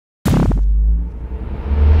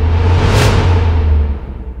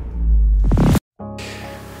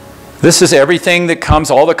This is everything that comes,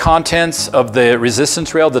 all the contents of the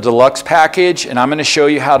resistance rail, the deluxe package, and I'm going to show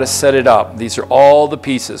you how to set it up. These are all the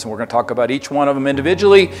pieces, and we're going to talk about each one of them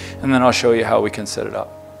individually, and then I'll show you how we can set it up.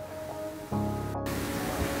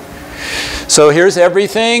 So here's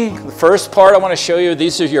everything. The first part I want to show you,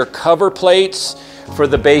 these are your cover plates for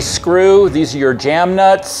the base screw. These are your jam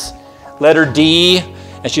nuts. Letter D.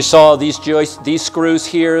 As you saw, these screws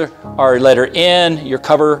here are letter N. Your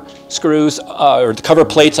cover screws, or the cover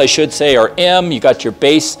plates, I should say, are M. You got your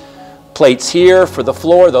base plates here for the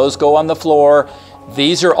floor. Those go on the floor.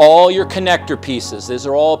 These are all your connector pieces. These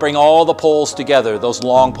are all, bring all the poles together. Those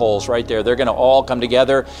long poles right there. They're going to all come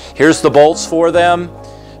together. Here's the bolts for them,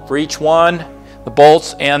 for each one. The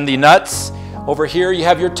bolts and the nuts. Over here you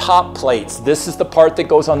have your top plates. This is the part that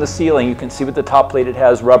goes on the ceiling. You can see with the top plate it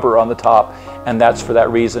has rubber on the top, and that's for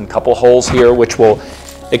that reason. Couple holes here which will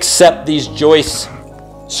accept these joist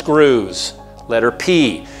screws. Letter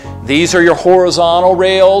P. These are your horizontal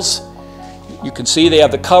rails. You can see they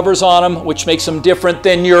have the covers on them, which makes them different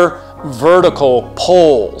than your vertical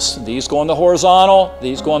poles. These go on the horizontal,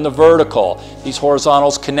 these go on the vertical. These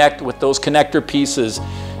horizontals connect with those connector pieces.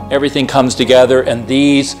 Everything comes together, and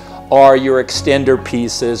these are your extender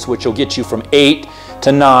pieces, which will get you from 8 to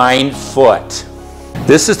 9 foot.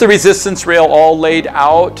 This is the resistance rail all laid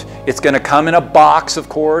out. It's going to come in a box, of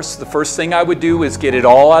course. The first thing I would do is get it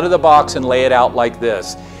all out of the box and lay it out like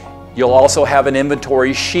this. You'll also have an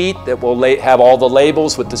inventory sheet that will have all the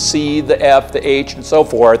labels with the C, the F, the H, and so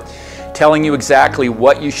forth, telling you exactly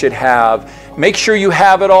what you should have. Make sure you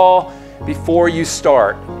have it all before you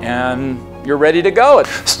start, and you're ready to go.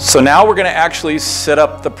 So now we're going to actually set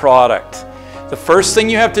up the product. The first thing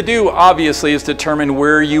you have to do, obviously, is determine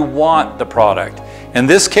where you want the product. In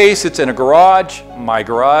this case, it's in a garage, my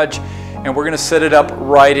garage, and we're going to set it up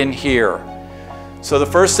right in here. So the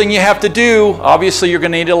first thing you have to do, obviously, you're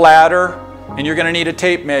going to need a ladder, and you're going to need a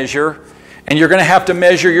tape measure, and you're going to have to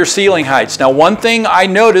measure your ceiling heights. Now, one thing I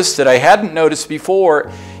noticed that I hadn't noticed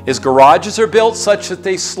before is garages are built such that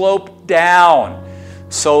they slope down.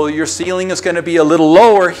 So your ceiling is going to be a little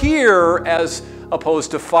lower here as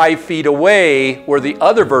opposed to 5 feet away where the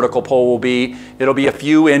other vertical pole will be. It'll be a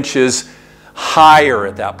few inches higher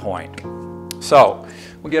at that point. So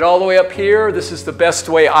we'll get all the way up here. This is the best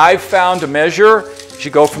way I've found to measure.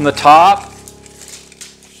 You go from the top,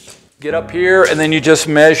 get up here, and then you just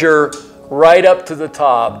measure right up to the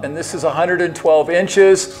top. And this is 112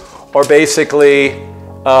 inches, or basically,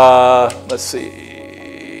 let's see,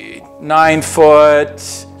 9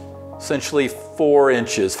 foot, essentially 5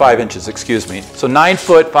 inches, excuse me. So 9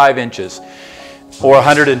 foot, 5 inches, or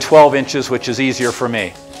 112 inches, which is easier for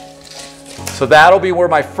me. So that'll be where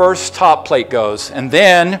my first top plate goes. And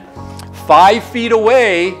then 5 feet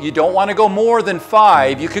away, you don't want to go more than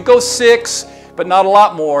 5. You could go 6, but not a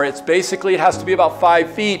lot more. It's basically, it has to be about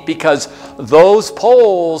 5 feet because those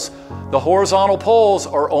poles, the horizontal poles,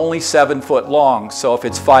 are only 7 foot long. So if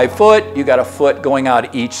it's 5 foot, you got a foot going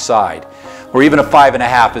out each side. Or even a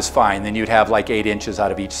 5.5 is fine. Then you'd have like 8 inches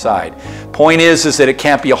out of each side. Point is that it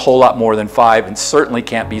can't be a whole lot more than 5, and certainly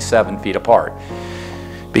can't be 7 feet apart,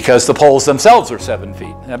 because the poles themselves are 7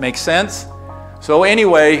 feet. That makes sense? So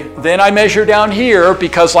anyway, then I measure down here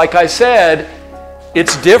because, like I said,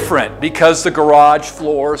 it's different because the garage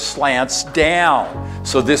floor slants down.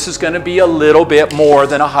 So this is going to be a little bit more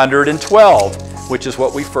than 112, which is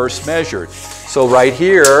what we first measured. So right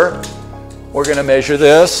here, we're going to measure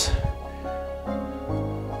this.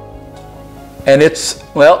 And it's,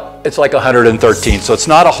 well, it's like 113, so it's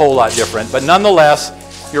not a whole lot different. But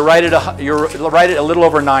nonetheless, you're right at a little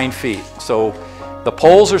over 9 feet. So the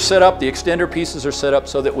poles are set up, the extender pieces are set up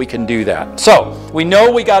so that we can do that. So we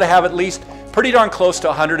know we got to have at least pretty darn close to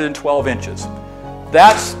 112 inches.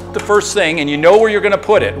 That's the first thing, and you know where you're going to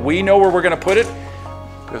put it. We know where we're going to put it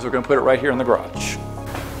because we're going to put it right here in the garage.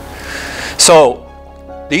 So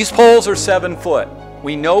these poles are 7 foot.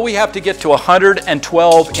 We know we have to get to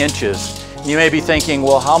 112 inches. You may be thinking,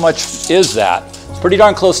 well, how much is that? It's pretty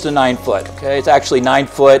darn close to 9 foot, okay? It's actually 9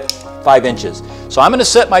 foot, 5 inches. So I'm going to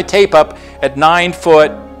set my tape up at 9 foot,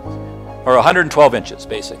 or 112 inches,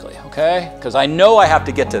 basically, okay? Because I know I have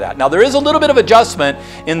to get to that. Now, there is a little bit of adjustment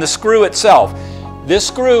in the screw itself. This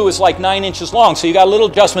screw is like 9 inches long, so you got a little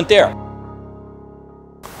adjustment there.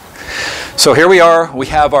 So here we are. We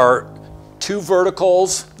have our 2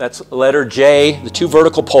 verticals, that's letter J, the 2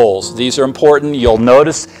 vertical poles. These are important. You'll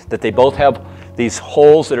notice that they both have these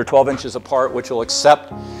holes that are 12 inches apart, which will accept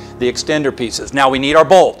the extender pieces. Now we need our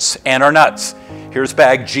bolts and our nuts. Here's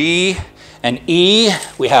bag G and E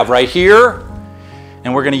we have right here,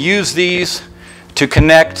 and we're going to use these to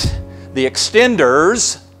connect the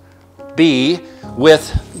extenders, B,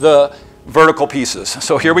 with the vertical pieces.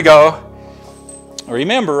 So here we go.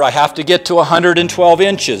 Remember, I have to get to 112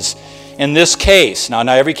 inches in this case. Now,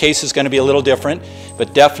 not every case is going to be a little different,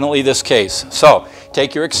 but definitely this case. So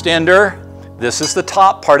take your extender. This is the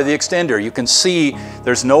top part of the extender. You can see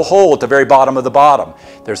there's no hole at the very bottom of the bottom.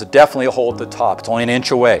 There's definitely a hole at the top. It's only an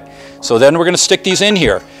inch away. So then we're going to stick these in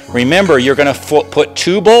here. Remember, you're going to put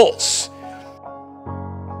 2 bolts.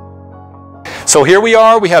 So here we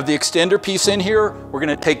are. We have the extender piece in here. We're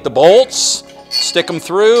going to take the bolts, stick them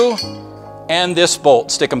through, and this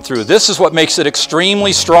bolt, stick them through. This is what makes it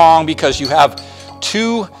extremely strong, because you have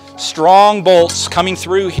 2 strong bolts coming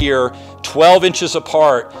through here, 12 inches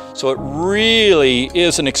apart. So it really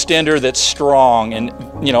is an extender that's strong. And,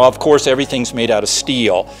 you know, of course, everything's made out of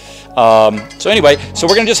steel. So anyway, so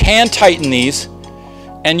we're going to just hand tighten these.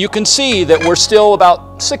 And you can see that we're still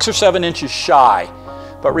about 6 or 7 inches shy.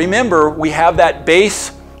 But remember, we have that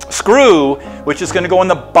base screw, which is going to go in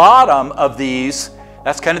the bottom of these.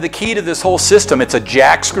 That's kind of the key to this whole system. It's a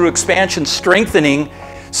jack screw expansion strengthening.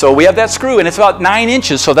 So we have that screw, and it's about 9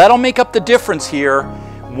 inches. So that'll make up the difference here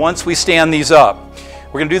once we stand these up.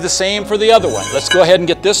 We're going to do the same for the other one. Let's go ahead and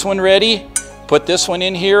get this one ready. Put this one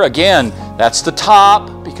in here. Again, that's the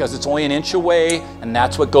top because it's only an inch away, and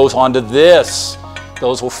that's what goes onto this.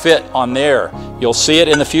 Those will fit on there. You'll see it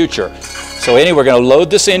in the future. So anyway, we're going to load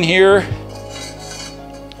this in here.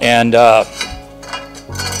 And, okay,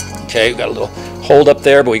 we've got a little hold up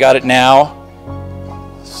there, but we got it now.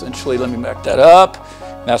 Essentially, let me back that up.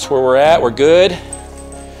 That's where we're at. We're good.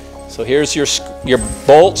 So here's your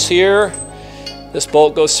bolts here. This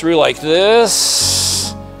bolt goes through like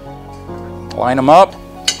this. Line them up.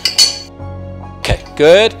 Okay,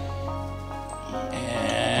 good.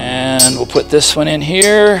 And we'll put this one in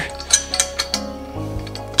here.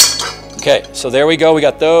 Okay, so there we go. We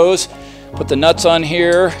got those. Put the nuts on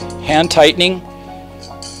here. Hand tightening.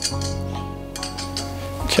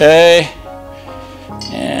 Okay.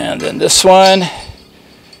 And then this one.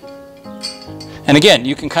 And again,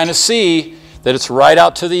 you can kind of see that it's right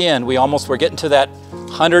out to the end. We're getting to that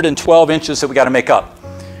 112 inches that we got to make up.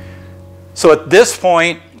 So at this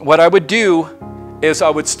point, what I would do is I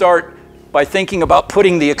would start by thinking about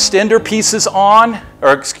putting the extender pieces on,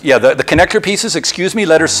 or yeah, the connector pieces, excuse me,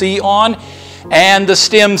 letter C on, and the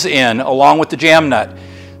stems in along with the jam nut.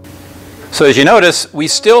 So as you notice, we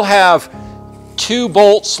still have 2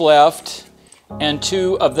 bolts left and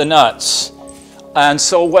 2 of the nuts. And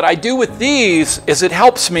so what I do with these is it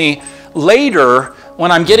helps me later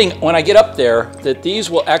when I get up there, that these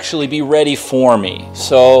will actually be ready for me.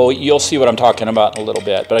 So you'll see what I'm talking about in a little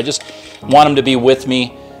bit, but I just want them to be with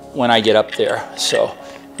me when I get up there. So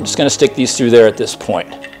I'm just going to stick these through there at this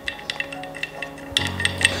point.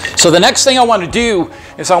 So the next thing I want to do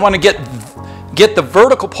is I want to get the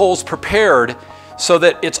vertical poles prepared so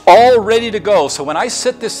that it's all ready to go. So when I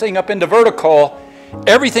set this thing up into vertical,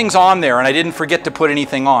 everything's on there and I didn't forget to put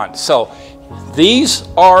anything on. So these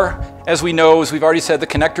are, as we know, as we've already said, the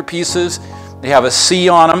connector pieces. They have a C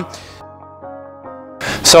on them.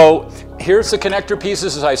 So here's the connector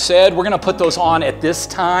pieces, as I said. We're going to put those on at this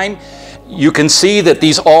time. You can see that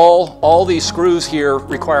these all these screws here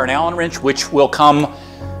require an Allen wrench, which will come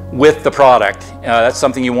with the product. That's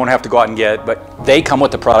something you won't have to go out and get, but they come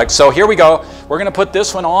with the product. So here we go. We're going to put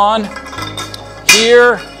this one on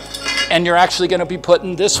here, and you're actually going to be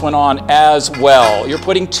putting this one on as well. You're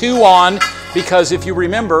putting 2 on because if you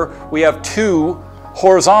remember, we have 2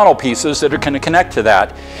 horizontal pieces that are going to connect to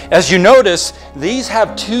that. As you notice, these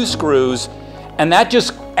have 2 screws, and that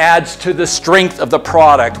just adds to the strength of the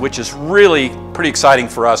product, which is really pretty exciting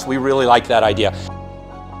for us. We really like that idea.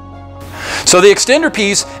 So the extender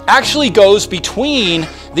piece actually goes between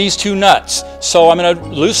these 2 nuts. So I'm going to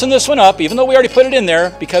loosen this one up, even though we already put it in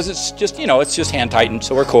there, because it's just, you know, it's just hand tightened,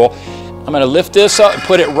 so we're cool. I'm going to lift this up and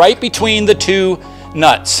put it right between the 2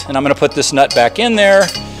 nuts. And I'm going to put this nut back in there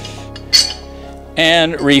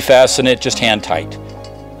and refasten it just hand tight.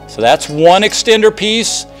 So that's one extender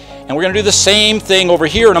piece. And we're going to do the same thing over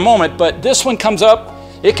here in a moment, but this one comes up.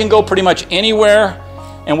 It can go pretty much anywhere.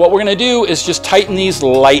 And what we're going to do is just tighten these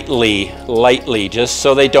lightly, just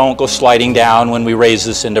so they don't go sliding down when we raise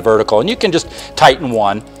this into vertical. And you can just tighten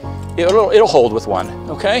one. It'll hold with one,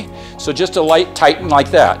 okay? So just a light tighten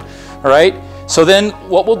like that, all right? So then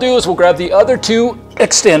what we'll do is we'll grab the other 2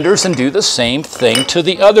 extenders and do the same thing to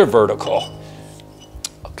the other vertical.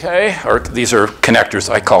 Okay, or these are connectors,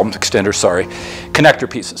 I call them extenders, sorry. Connector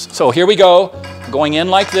pieces. So here we go, going in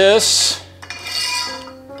like this,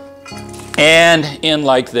 and in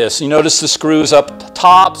like this. You notice the screws up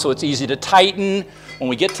top, so it's easy to tighten when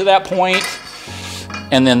we get to that point.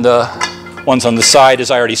 And then the ones on the side, as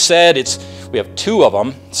I already said, We have 2 of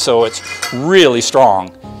them, so it's really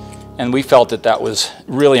strong. And we felt that that was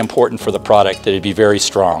really important for the product, that it'd be very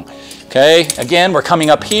strong. Okay, again, we're coming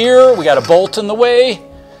up here. We got a bolt in the way,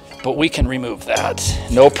 but we can remove that.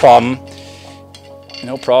 No problem.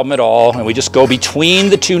 No problem at all. And we just go between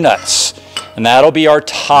the 2 nuts. And that'll be our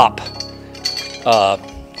top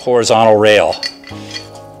horizontal rail.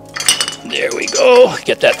 There we go.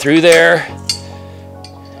 Get that through there.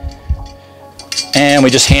 And we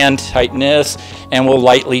just hand tighten this, and we'll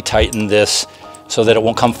lightly tighten this so that it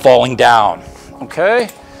won't come falling down. Okay?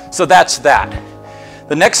 So that's that.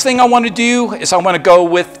 The next thing I want to do is I want to go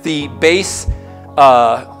with the base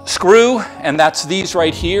screw, and that's these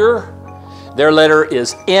right here. Their letter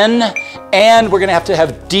is N, and we're going to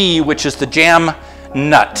have D, which is the jam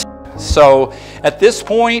nut. So at this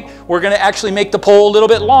point, we're going to actually make the pole a little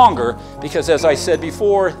bit longer because, as I said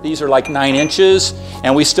before, these are like 9 inches,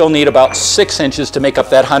 and we still need about 6 inches to make up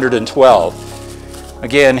that 112.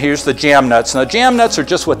 Again, here's the jam nuts. Now, jam nuts are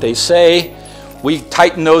just what they say. We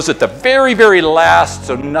tighten those at the very, very last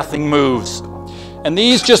so nothing moves. And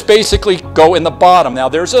these just basically go in the bottom. Now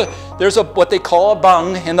there's a what they call a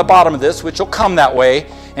bung in the bottom of this, which will come that way,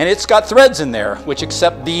 and it's got threads in there, which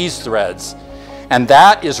accept these threads. And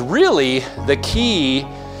that is really the key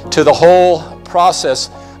to the whole process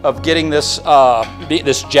of getting this,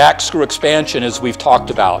 this jack screw expansion, as we've talked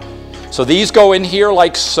about. So these go in here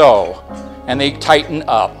like so, and they tighten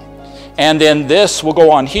up. And then this will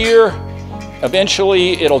go on here.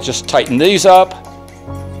 Eventually, it'll just tighten these up,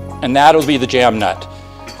 and that'll be the jam nut.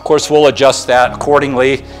 Of course, we'll adjust that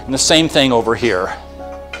accordingly, and the same thing over here.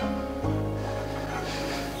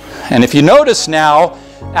 And if you notice now,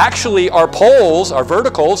 actually our poles, our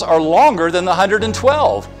verticals, are longer than the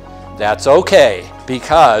 112. That's okay,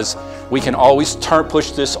 because we can always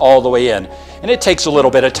push this all the way in. And it takes a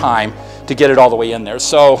little bit of time to get it all the way in there,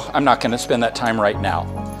 so I'm not going to spend that time right now.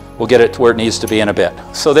 We'll get it to where it needs to be in a bit.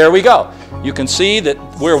 So there we go. You can see that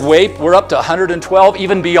we're up to 112,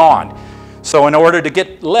 even beyond. So in order to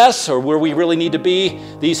get less, or where we really need to be,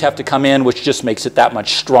 these have to come in, which just makes it that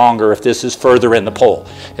much stronger if this is further in the pole,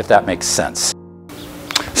 if that makes sense.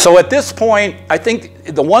 So at this point, I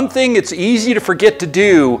think the one thing it's easy to forget to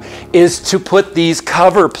do is to put these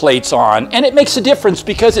cover plates on. And it makes a difference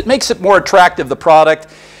because it makes it more attractive, the product.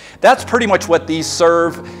 That's pretty much what these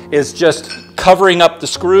serve, is just covering up the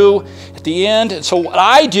screw at the end. And so what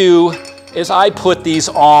I do is I put these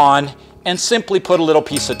on and simply put a little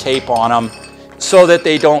piece of tape on them so that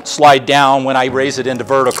they don't slide down when I raise it into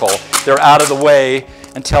vertical. They're out of the way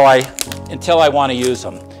until I want to use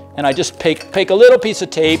them. And I just pick a little piece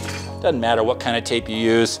of tape. Doesn't matter what kind of tape you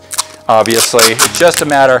use, obviously. It's just a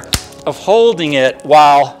matter of holding it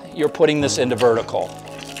while you're putting this into vertical.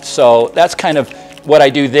 So that's kind of what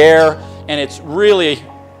I do there, and it's really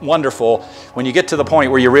wonderful when you get to the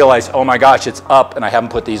point where you realize, oh my gosh, it's up and I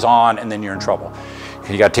haven't put these on, and then you're in trouble.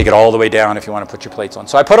 You got to take it all the way down if you want to put your plates on.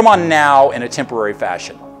 So I put them on now in a temporary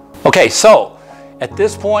fashion. Okay, so at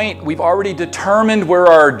this point, we've already determined where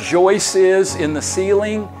our joist is in the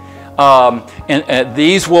ceiling. And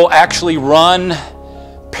these will actually run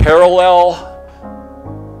parallel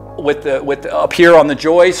with up here on the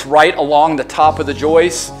joist, right along the top of the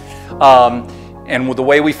joist. And with the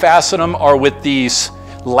way we fasten them are with these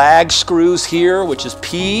lag screws here, which is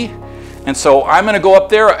P. And so I'm going to go up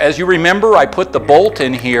there. As you remember, I put the bolt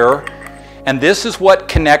in here, and this is what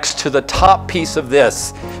connects to the top piece of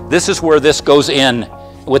this. This is where this goes in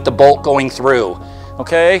with the bolt going through.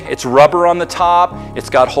 Okay, it's rubber on the top. It's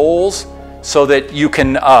got holes so that you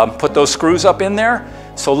can put those screws up in there.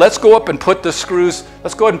 So let's go up and put the screws,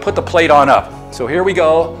 let's go ahead and put the plate on up. So here we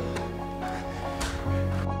go.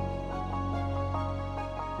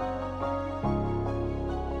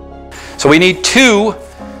 So we need 2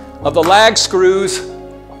 of the lag screws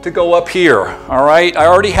to go up here. All right, I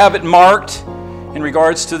already have it marked in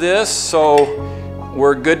regards to this, so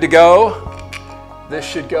we're good to go. This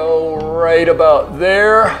should go right about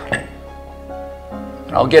there.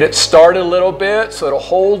 And I'll get it started a little bit so it'll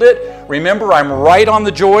hold it. Remember, I'm right on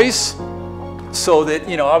the joist, so that,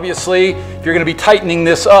 you know, obviously, if you're going to be tightening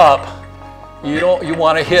this up, you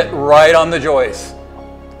want to hit right on the joist.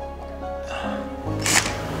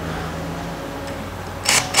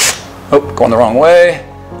 Oh, going the wrong way.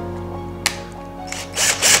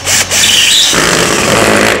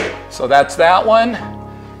 So that's that one.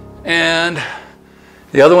 And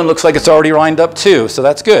the other one looks like it's already lined up too, so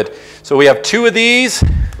that's good. So we have 2 of these.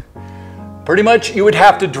 Pretty much you would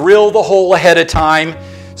have to drill the hole ahead of time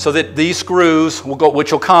so that these screws will go,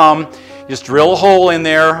 which will come. You just drill a hole in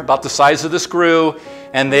there about the size of the screw,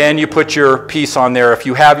 and then you put your piece on there. If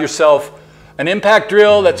you have yourself An impact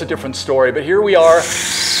drill, that's a different story, but here we are.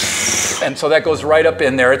 And so that goes right up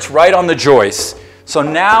in there. It's right on the joist. So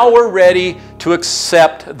now we're ready to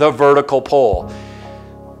accept the vertical pull.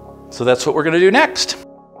 So that's what we're going to do next.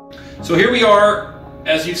 So here we are.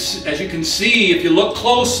 As you can see, if you look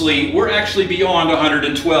closely, we're actually beyond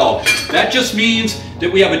 112. That just means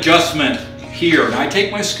that we have adjustment here. Now I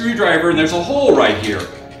take my screwdriver and there's a hole right here.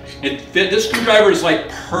 This screwdriver is like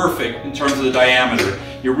perfect in terms of the diameter.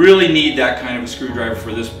 You really need that kind of a screwdriver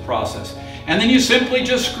for this process. And then you simply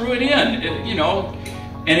just screw it in, you know,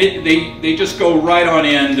 and they just go right on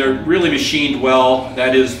in. They're really machined well.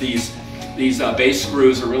 That is, these base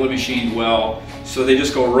screws are really machined well. So they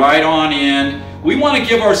just go right on in. We want to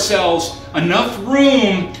give ourselves enough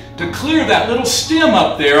room to clear that little stem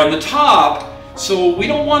up there on the top. So we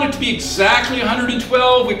don't want it to be exactly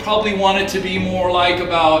 112. We probably want it to be more like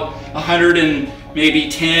about 100 and maybe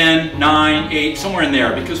 10, 9, 8, somewhere in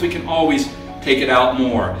there, because we can always take it out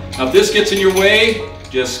more. Now if this gets in your way,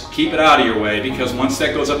 just keep it out of your way, because once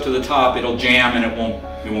that goes up to the top, it'll jam and it won't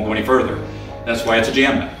go any further. That's why it's a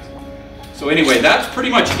jam nut. So anyway, that's pretty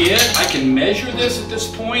much it. I can measure this at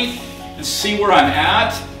this point and see where I'm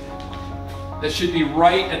at. That should be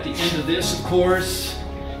right at the end of this, of course,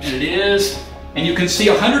 and it is. And you can see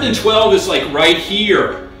 112 is like right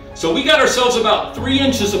here. So we got ourselves about 3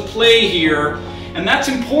 inches of play here, and that's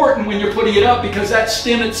important when you're putting it up, because that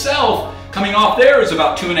stem itself coming off there is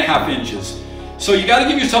about 2.5 inches. So you got to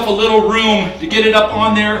give yourself a little room to get it up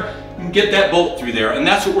on there and get that bolt through there, and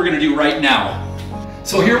that's what we're going to do right now.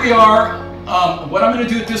 So here we are. What I'm going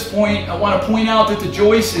to do at this point, I want to point out that the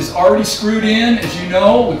joist is already screwed in. As you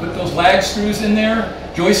know, we put those lag screws in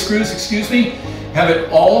there, joist screws, excuse me. Have it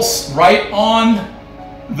all right on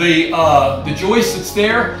the joist that's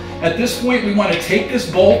there. At this point, we want to take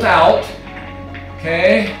this bolt out,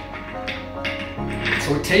 okay?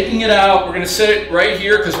 So we're taking it out. We're going to set it right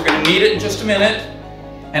here because we're going to need it in just a minute.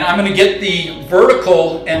 And I'm going to get the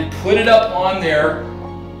vertical and put it up on there.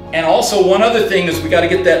 And also one other thing is we got to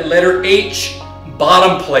get that letter H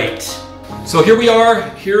bottom plate. So here we are.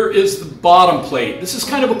 Here is the bottom plate. This is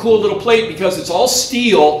kind of a cool little plate because it's all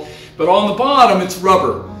steel, but on the bottom it's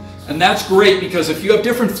rubber. And that's great because if you have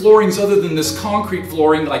different floorings other than this concrete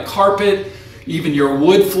flooring, like carpet, even your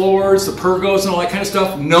wood floors, the pergos and all that kind of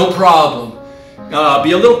stuff, no problem.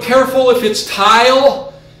 Be a little careful if it's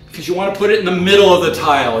tile, because you want to put it in the middle of the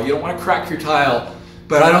tile. You don't want to crack your tile.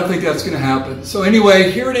 But I don't think that's going to happen. So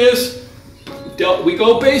anyway, here it is. We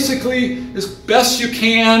go basically as best you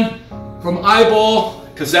can from eyeball,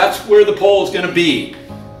 because that's where the pole is going to be.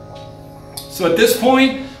 So at this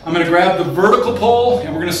point, I'm going to grab the vertical pole and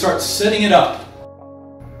we're going to start setting it up.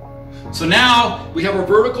 So now we have our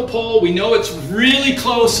vertical pole. We know it's really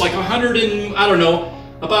close, like 100 and, I don't know,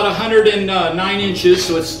 about 109 inches.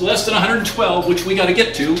 So it's less than 112, which we got to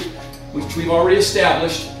get to, which we've already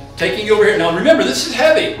established. Taking you over here. Now remember, this is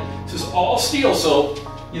heavy. This is all steel, so,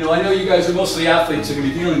 you know, I know you guys are mostly athletes who are going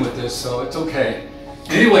to be dealing with this, so it's okay.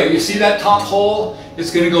 Anyway, you see that top hole?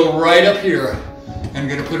 It's going to go right up here. I'm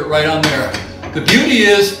going to put it right on there. The beauty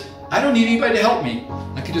is, I don't need anybody to help me.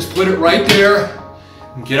 I can just put it right there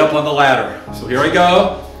and get up on the ladder. So here I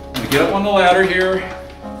go. I'm going to get up on the ladder here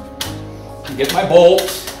and get my bolt.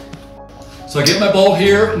 So I get my bolt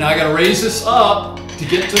here. Now I got to raise this up to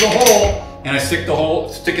get to the hole. And I stick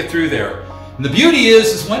it through there. And the beauty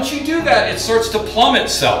is once you do that, it starts to plumb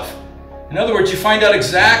itself. In other words, you find out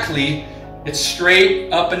exactly it's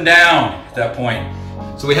straight up and down at that point.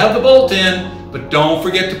 So we have the bolt in, but don't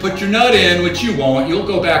forget to put your nut in, which you won't. You'll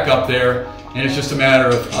go back up there, and it's just a matter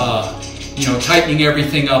of you know, tightening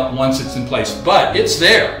everything up once it's in place. But it's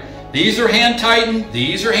there. These are hand tightened.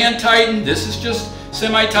 These are hand tightened. This is just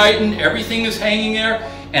semi-tightened. Everything is hanging there.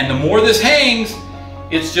 And the more this hangs,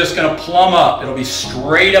 it's just going to plumb up. It'll be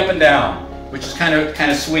straight up and down, which is kind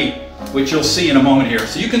of sweet, which you'll see in a moment here.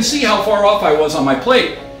 So you can see how far off I was on my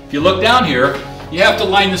plate. If you look down here, you have to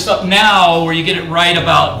line this up now where you get it right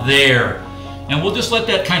about there. And we'll just let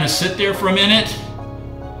that kind of sit there for a minute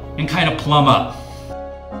and kind of plumb up.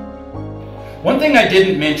 One thing I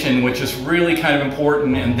didn't mention, which is really kind of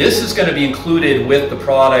important, and this is going to be included with the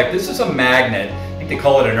product, this is a magnet. I think they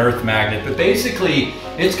call it an earth magnet, but basically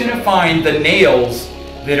it's going to find the nails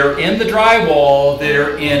that are in the drywall that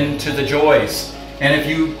are into the joist. And if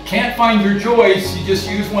you can't find your joist, you just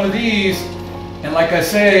use one of these, and like I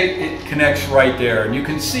say, it connects right there. And you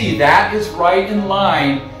can see that is right in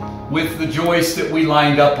line with the joist that we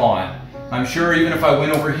lined up on. I'm sure even if I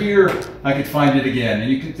went over here, I could find it again.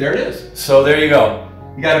 And you can, there it is. So there you go.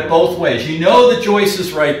 You got it both ways. You know the joist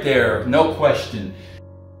is right there, no question.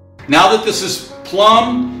 Now that this is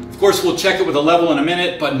plumb, of course, we'll check it with a level in a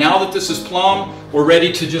minute, but now that this is plumb, we're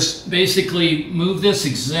ready to just basically move this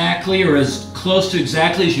exactly or as close to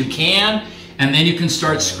exactly as you can, and then you can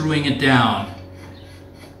start screwing it down.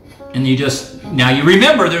 And you just, now you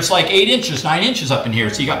remember there's like 8 inches, 9 inches up in here,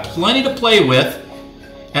 so you got plenty to play with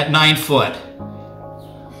at 9 foot.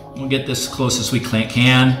 We'll get this as close as we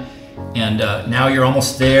can, and now you're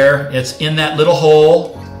almost there. It's in that little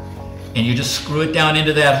hole, and you just screw it down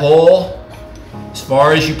into that hole as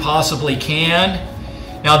far as you possibly can.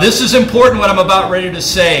 Now this is important, what I'm about ready to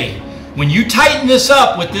say. When you tighten this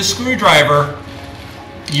up with this screwdriver,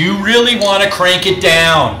 you really want to crank it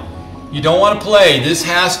down. You don't want to play. This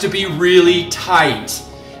has to be really tight.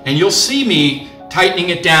 And you'll see me tightening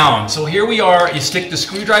it down. So here we are. You stick the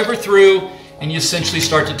screwdriver through and you essentially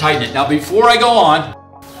start to tighten it. Now before I go on,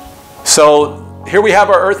 so here we have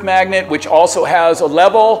our earth magnet, which also has a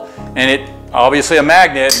level, and it obviously a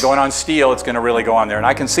magnet going on steel, it's going to really go on there. And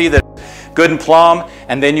I can see that good and plumb,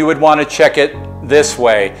 and then you would want to check it this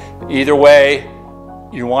way. Either way,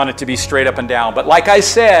 you want it to be straight up and down. But like I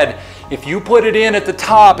said, if you put it in at the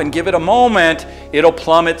top and give it a moment, it'll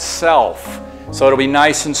plumb itself. So it'll be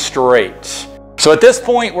nice and straight. So at this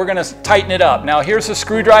point, we're going to tighten it up. Now here's a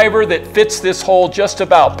screwdriver that fits this hole just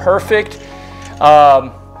about perfect.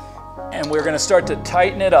 And we're going to start to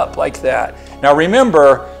tighten it up like that. Now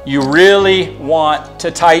remember, you really want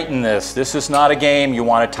to tighten this. This is not a game. You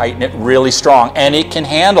want to tighten it really strong. And it can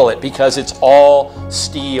handle it because it's all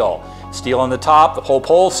steel. Steel on the top, the whole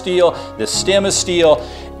pole steel, the stem is steel,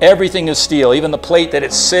 everything is steel. Even the plate that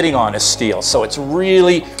it's sitting on is steel. So it's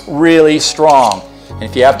really, really strong. And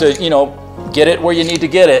if you have to, get it where you need to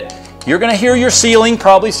get it, you're going to hear your ceiling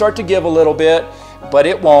probably start to give a little bit, but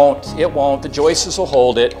it won't. It won't. The joists will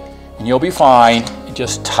hold it, and you'll be fine.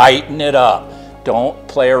 Just tighten it up. Don't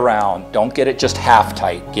play around. Don't get it just half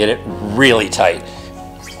tight. Get it really tight.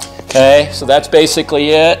 Okay, so that's basically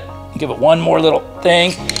it. Give it one more little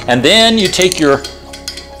thing, and then you take your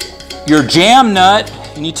jam nut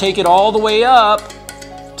and you take it all the way up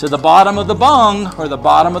to the bottom of the bung or the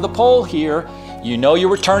bottom of the pole here. You know you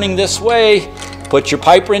were turning this way. Put your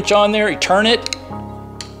pipe wrench on there. You turn it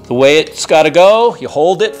the way it's got to go. You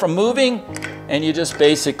hold it from moving, and you just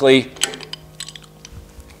basically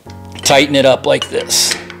tighten it up like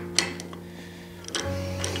this.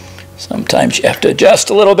 Sometimes you have to adjust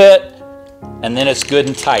a little bit, and then it's good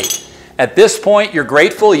and tight. At this point, you're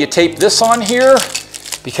grateful you tape this on here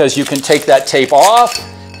because you can take that tape off,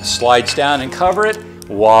 it slides down and cover it.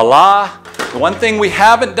 Voila. The one thing we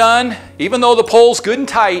haven't done, even though the pole's good and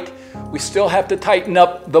tight, we still have to tighten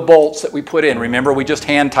up the bolts that we put in. Remember, we just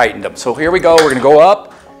hand tightened them. So here we go. We're going to go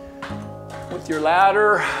up with your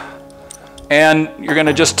ladder, and you're going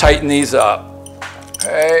to just tighten these up.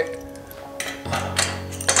 Okay.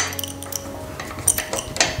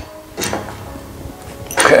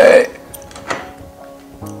 Okay.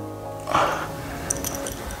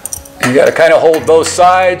 You got to kind of hold both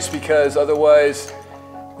sides because otherwise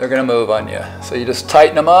they're going to move on you. So you just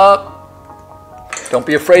tighten them up. Don't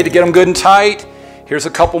be afraid to get them good and tight. Here's a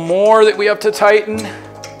couple more that we have to tighten.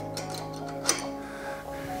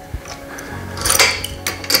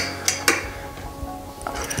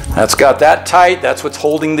 That's got that tight. That's what's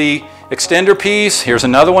holding the extender piece. Here's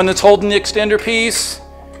another one that's holding the extender piece.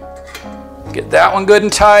 Get that one good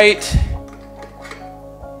and tight.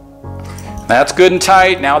 That's good and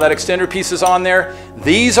tight. Now that extender piece is on there.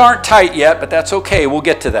 These aren't tight yet, but that's okay. We'll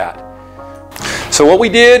get to that. So what we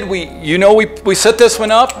did, we set this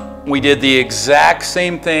one up. We did the exact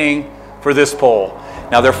same thing for this pole.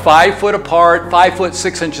 Now they're 5 foot apart, 5 foot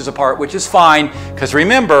 6 inches apart, which is fine because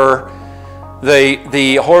remember,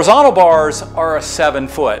 the horizontal bars are a 7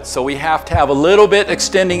 foot. So we have to have a little bit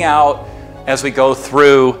extending out as we go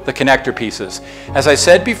through the connector pieces. As I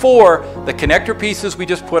said before, the connector pieces we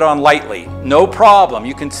just put on lightly. No problem.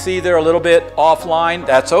 You can see they're a little bit offline.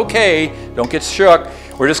 That's okay. Don't get shook.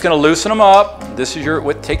 We're just going to loosen them up. This is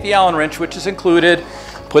take the Allen wrench, which is included.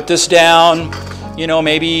 Put this down,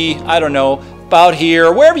 maybe, I don't know, about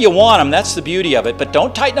here, wherever you want them. That's the beauty of it. But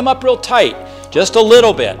don't tighten them up real tight. Just a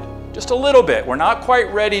little bit. Just a little bit. We're not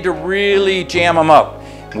quite ready to really jam them up.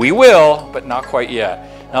 We will, but not quite yet.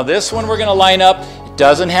 Now this one we're going to line up. It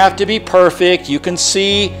doesn't have to be perfect. You can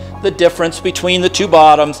see the difference between the two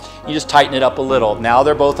bottoms. You just tighten it up a little. Now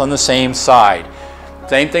they're both on the same side.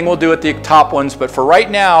 Same thing we'll do at the top ones, but for right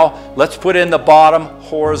now, let's put in the bottom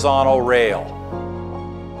horizontal rail.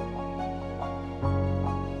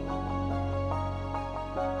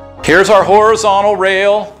 Here's our horizontal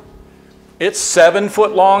rail. It's 7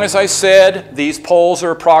 foot long, as I said. These poles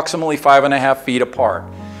are approximately 5.5 feet apart.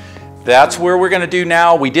 That's where we're going to do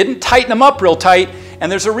now. We didn't tighten them up real tight,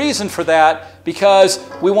 And there's a reason for that, because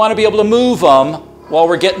we want to be able to move them while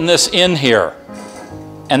we're getting this in here.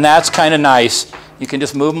 And that's kind of nice. You can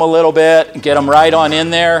just move them a little bit and get them right on in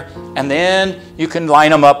there, and then you can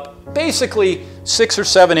line them up basically 6 or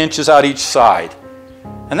 7 inches out each side.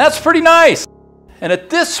 And that's pretty nice. And at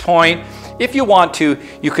this point, if you want to,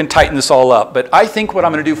 you can tighten this all up. But I think what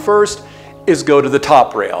I'm going to do first is go to the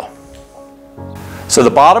top rail. So the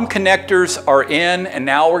bottom connectors are in, and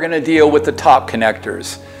now we're going to deal with the top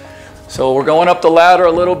connectors. So we're going up the ladder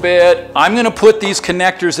a little bit. I'm going to put these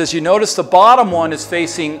connectors, as you notice, the bottom one is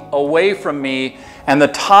facing away from me, and the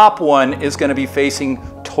top one is going to be facing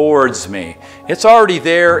towards me. It's already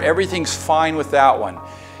there. Everything's fine with that one.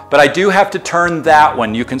 But I do have to turn that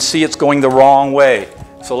one. You can see it's going the wrong way.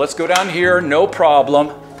 So let's go down here, no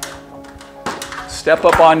problem. Step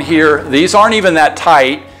up on here. These aren't even that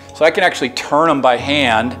tight, so I can actually turn them by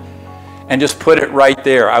hand and just put it right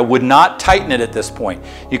there. I would not tighten it at this point.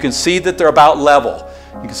 You can see that they're about level.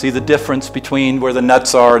 You can see the difference between where the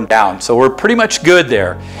nuts are and down. So we're pretty much good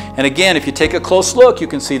there. And again, if you take a close look, you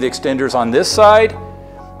can see the extender's on this side,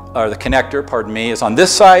 or the connector, pardon me, is on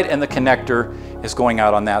this side, and the connector is going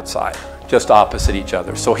out on that side, just opposite each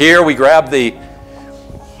other. So here we grab the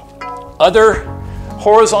other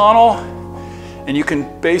horizontal, and you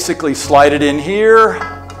can basically slide it in here,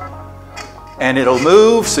 and it'll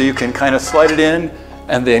move, so you can kind of slide it in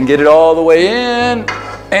and then get it all the way in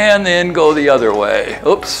and then go the other way.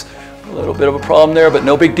 Oops, a little bit of a problem there, but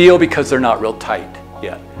no big deal because they're not real tight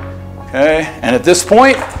yet. Okay, and at this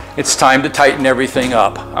point, it's time to tighten everything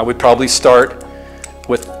up. I would probably start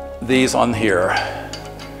with these on here.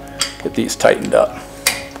 Get these tightened up.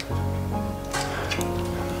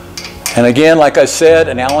 And again, like I said,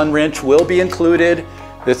 an Allen wrench will be included.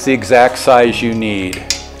 That's the exact size you need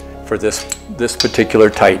for this particular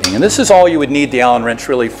tightening. And this is all you would need the Allen wrench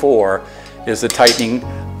really for, is the tightening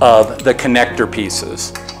of the connector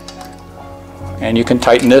pieces. And you can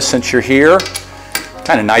tighten this since you're here.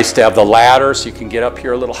 Kind of nice to have the ladder so you can get up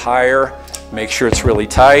here a little higher, make sure it's really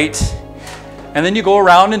tight. And then you go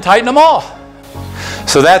around and tighten them all.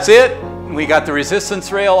 So that's it. We got the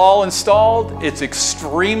resistance rail all installed. It's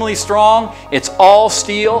extremely strong. It's all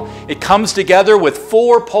steel. It comes together with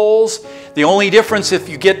 4 poles. The only difference if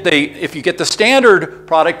you get the standard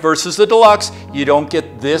product versus the Deluxe, you don't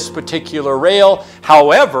get this particular rail.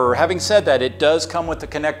 However, having said that, it does come with the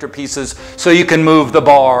connector pieces so you can move the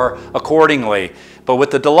bar accordingly. But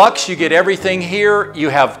with the Deluxe, you get everything here. You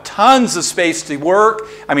have tons of space to work.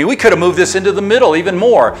 I mean, we could have moved this into the middle even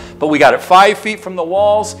more, but we got it 5 feet from the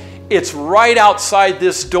walls. It's right outside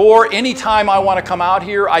this door. Anytime I want to come out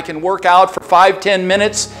here, I can work out for 5-10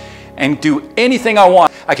 minutes and do anything I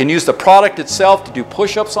want. I can use the product itself to do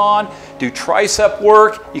push-ups on, do tricep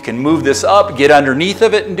work. You can move this up, get underneath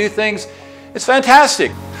of it and do things. It's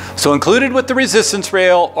fantastic. So included with the resistance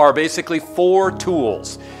rail are basically 4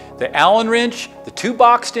 tools. The Allen wrench, the 2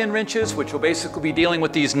 boxed-in wrenches, which will basically be dealing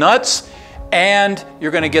with these nuts, and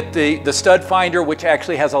you're going to get the stud finder, which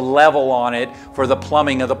actually has a level on it for the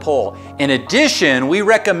plumbing of the pole. In addition, we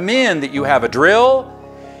recommend that you have a drill.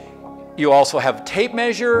 You also have a tape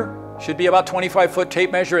measure, should be about 25-foot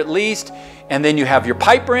tape measure at least, and then you have your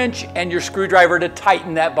pipe wrench and your screwdriver to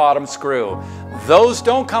tighten that bottom screw. Those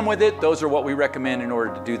don't come with it. Those are what we recommend in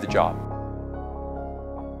order to do the job.